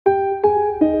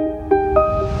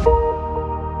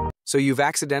So you've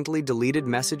accidentally deleted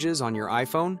messages on your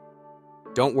iPhone?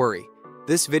 Don't worry.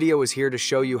 This video is here to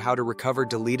show you how to recover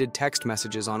deleted text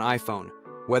messages on iPhone,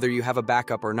 whether you have a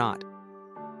backup or not.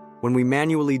 When we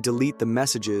manually delete the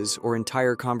messages or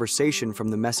entire conversation from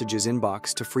the messages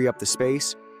inbox to free up the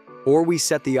space, or we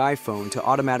set the iPhone to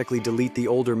automatically delete the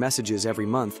older messages every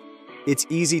month, it's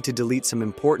easy to delete some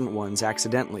important ones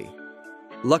accidentally.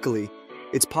 Luckily,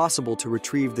 it's possible to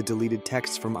retrieve the deleted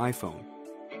texts from iPhone.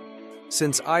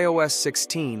 Since iOS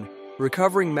 16,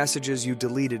 recovering messages you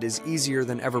deleted is easier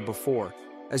than ever before,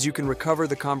 as you can recover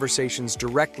the conversations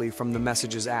directly from the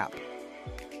Messages app.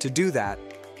 To do that,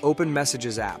 open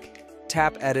Messages app,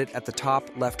 tap Edit at the top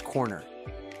left corner.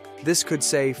 This could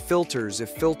say Filters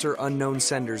if Filter Unknown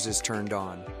Senders is turned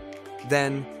on.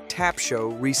 Then, tap Show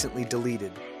Recently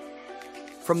Deleted.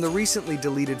 From the Recently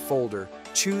Deleted folder,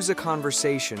 choose a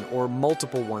conversation or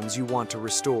multiple ones you want to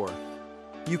restore.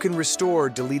 You can restore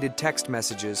deleted text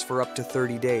messages for up to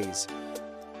 30 days.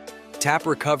 Tap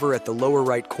Recover at the lower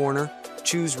right corner,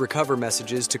 choose Recover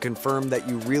Messages to confirm that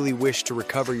you really wish to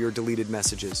recover your deleted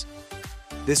messages.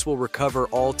 This will recover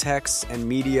all texts and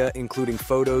media, including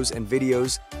photos and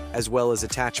videos, as well as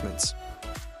attachments.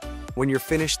 When you're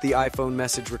finished the iPhone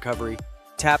message recovery,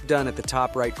 tap Done at the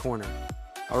top right corner.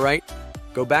 Alright,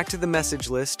 go back to the message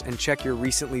list and check your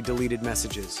recently deleted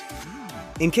messages.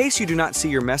 In case you do not see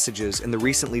your messages in the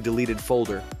recently deleted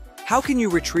folder, how can you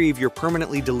retrieve your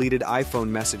permanently deleted iPhone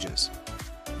messages?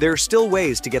 There are still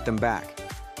ways to get them back.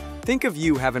 Think if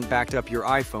you haven't backed up your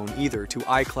iPhone either to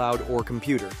iCloud or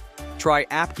computer. Try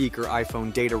Appgeeker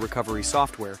iPhone data recovery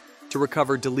software to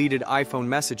recover deleted iPhone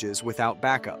messages without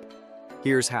backup.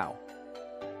 Here's how.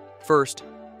 First,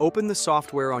 open the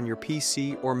software on your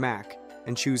PC or Mac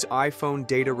and choose iPhone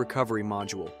Data Recovery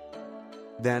module.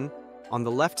 Then, on the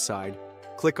left side,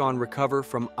 click on Recover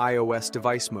from iOS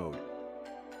device mode.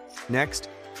 Next,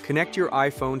 connect your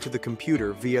iPhone to the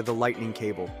computer via the Lightning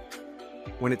cable.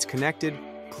 When it's connected,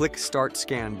 click Start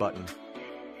Scan button.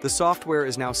 The software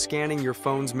is now scanning your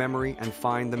phone's memory and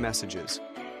find the messages.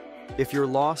 If your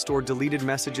lost or deleted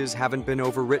messages haven't been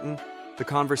overwritten, the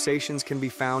conversations can be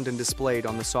found and displayed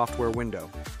on the software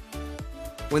window.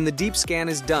 When the deep scan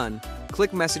is done,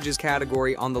 click Messages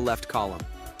category on the left column.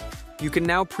 You can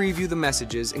now preview the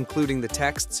messages, including the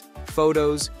texts,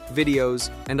 photos,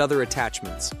 videos, and other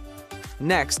attachments.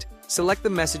 Next, select the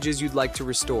messages you'd like to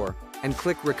restore and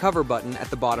click Recover button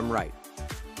at the bottom right.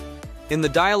 In the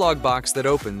dialog box that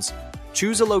opens,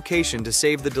 choose a location to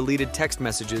save the deleted text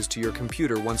messages to your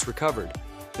computer once recovered.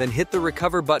 Then hit the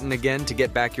Recover button again to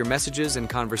get back your messages and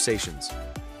conversations.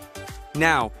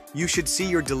 Now, you should see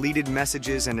your deleted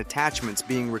messages and attachments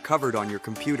being recovered on your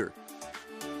computer.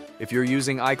 If you're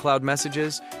using iCloud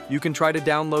messages, you can try to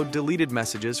download deleted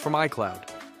messages from iCloud.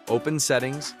 Open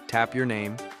Settings, tap your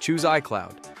name, choose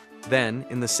iCloud. Then,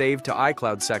 in the Save to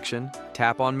iCloud section,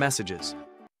 tap on Messages.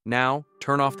 Now,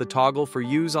 turn off the toggle for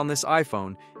use on this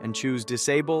iPhone and choose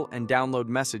Disable and Download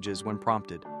Messages when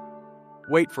prompted.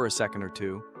 Wait for a second or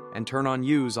two and turn on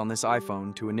Use on this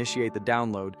iPhone to initiate the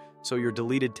download so your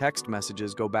deleted text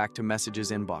messages go back to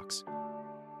Messages inbox.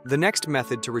 The next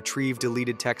method to retrieve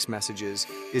deleted text messages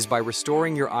is by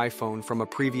restoring your iPhone from a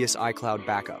previous iCloud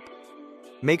backup.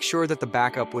 Make sure that the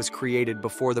backup was created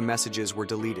before the messages were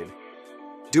deleted.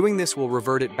 Doing this will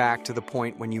revert it back to the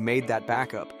point when you made that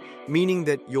backup, meaning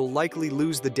that you'll likely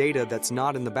lose the data that's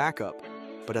not in the backup,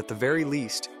 but at the very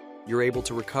least, you're able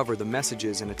to recover the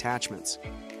messages and attachments.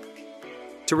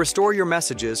 To restore your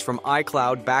messages from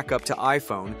iCloud backup to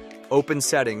iPhone, open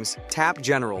Settings, tap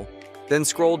General, then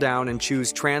scroll down and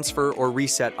choose Transfer or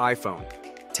Reset iPhone.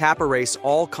 Tap Erase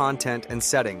all content and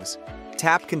settings.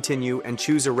 Tap Continue and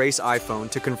choose Erase iPhone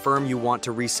to confirm you want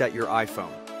to reset your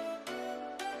iPhone.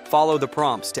 Follow the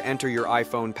prompts to enter your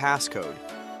iPhone passcode.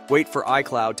 Wait for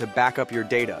iCloud to back up your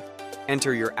data.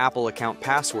 Enter your Apple account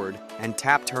password and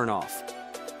tap Turn Off.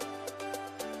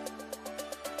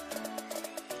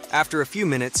 After a few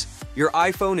minutes, your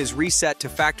iPhone is reset to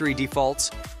factory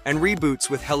defaults and reboots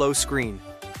with Hello screen.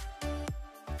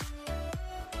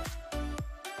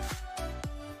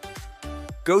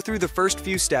 Go through the first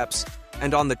few steps,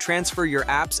 and on the Transfer Your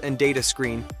Apps and Data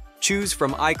screen, choose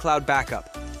from iCloud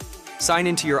Backup. Sign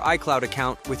into your iCloud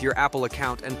account with your Apple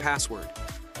account and password.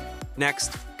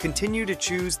 Next, continue to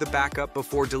choose the backup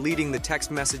before deleting the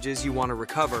text messages you want to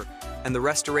recover, and the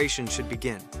restoration should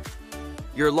begin.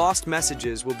 Your lost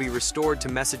messages will be restored to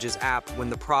Messages app when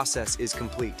the process is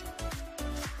complete.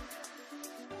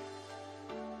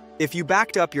 If you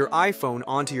backed up your iPhone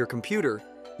onto your computer,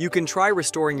 you can try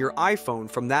restoring your iPhone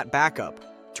from that backup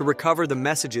to recover the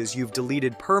messages you've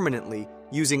deleted permanently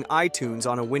using iTunes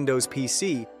on a Windows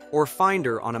PC or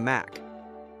Finder on a Mac.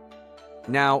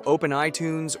 Now open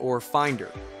iTunes or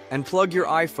Finder and plug your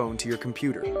iPhone to your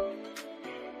computer.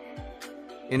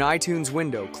 In iTunes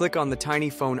window, click on the tiny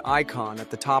phone icon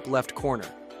at the top left corner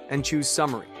and choose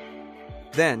Summary.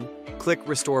 Then, click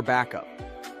Restore Backup.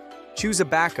 Choose a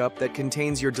backup that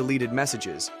contains your deleted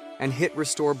messages and hit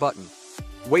Restore button.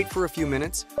 Wait for a few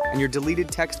minutes and your deleted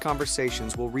text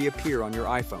conversations will reappear on your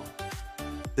iPhone.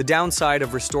 The downside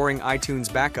of restoring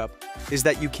iTunes backup is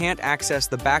that you can't access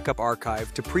the backup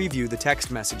archive to preview the text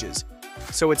messages,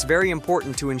 so it's very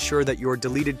important to ensure that your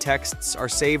deleted texts are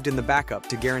saved in the backup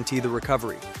to guarantee the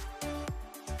recovery.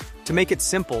 To make it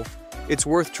simple, it's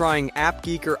worth trying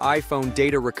Appgeeker iPhone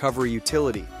Data Recovery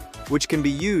Utility, which can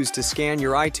be used to scan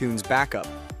your iTunes backup,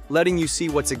 letting you see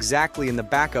what's exactly in the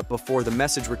backup before the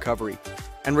message recovery,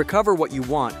 and recover what you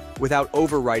want without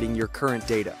overwriting your current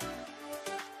data.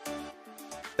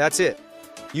 That's it.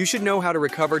 You should know how to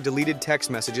recover deleted text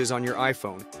messages on your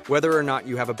iPhone, whether or not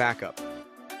you have a backup.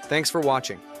 Thanks for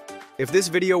watching. If this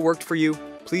video worked for you,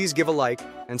 please give a like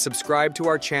and subscribe to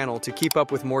our channel to keep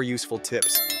up with more useful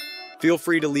tips. Feel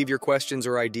free to leave your questions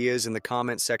or ideas in the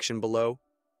comment section below.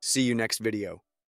 See you next video.